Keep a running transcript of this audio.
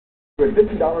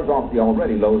$50 off the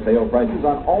already low sale prices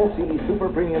on all Sealy Super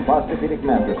Premium Posturepedic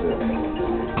mattresses.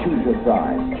 Choose your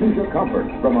size, choose your comfort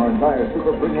from our entire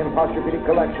Super Premium Posturepedic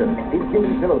collection,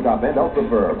 including Pillow Top and Ultra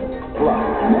Firm. Plus,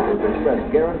 Mattress Express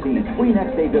guarantees free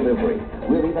next day delivery.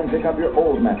 We'll even pick up your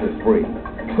old mattress free.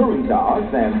 Hurry to us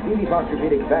and Sealy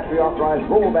Posturepedic factory authorized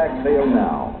rollback sale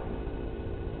now.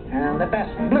 And the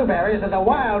best blueberries are the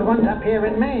wild ones up here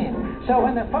in Maine. So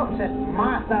when the folks at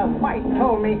Martha White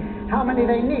told me how many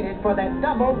they needed for their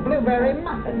double blueberry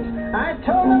muffins, I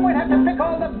told them we'd have to pick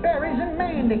all the berries in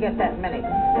Maine to get that many.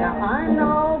 Now, I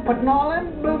know putting all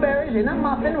them blueberries in a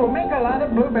muffin will make a lot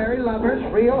of blueberry lovers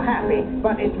real happy,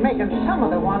 but it's making some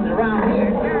of the ones around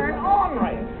here darn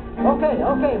ornery.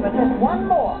 Okay, but just one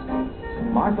more.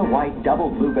 Martha White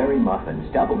double blueberry muffins.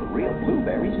 Double real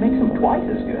blueberries makes them twice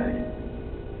as good.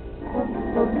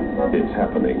 It's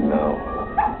happening now.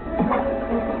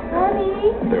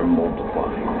 Honey? They're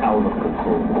multiplying, out of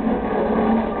control.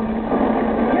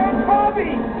 Here's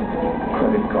Bobby!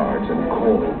 Credit cards and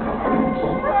calling cards.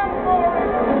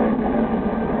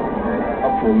 A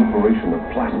proliferation of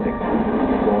plastic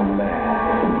gone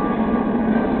mad.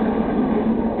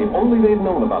 If only they'd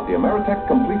known about the Ameritech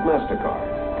Complete MasterCard.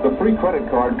 The free credit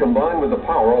card combined with the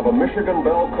power of a Michigan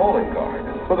Bell calling card.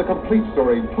 For the complete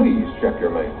story, please check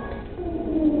your mail.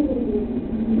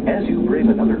 As you brave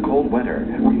another cold winter,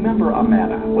 remember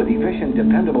Amana. With efficient,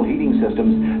 dependable heating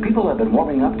systems, people have been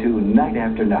warming up to night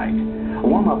after night.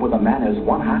 Warm up with Amana's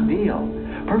One Hot Deal.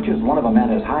 Purchase one of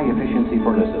Amana's high-efficiency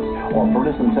furnaces or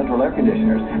furnace and central air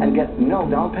conditioners and get no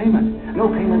down payment. No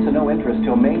payments and no interest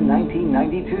till May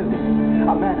 1992.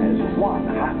 Amana's One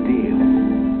Hot Deal.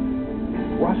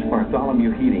 Rush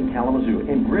Bartholomew Heating, Kalamazoo,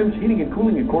 and Grimm's Heating and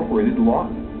Cooling Incorporated,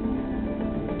 Lawton.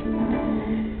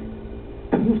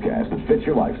 The newscast that fits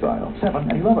your lifestyle. 7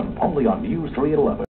 and 11, only on News 3 at 11.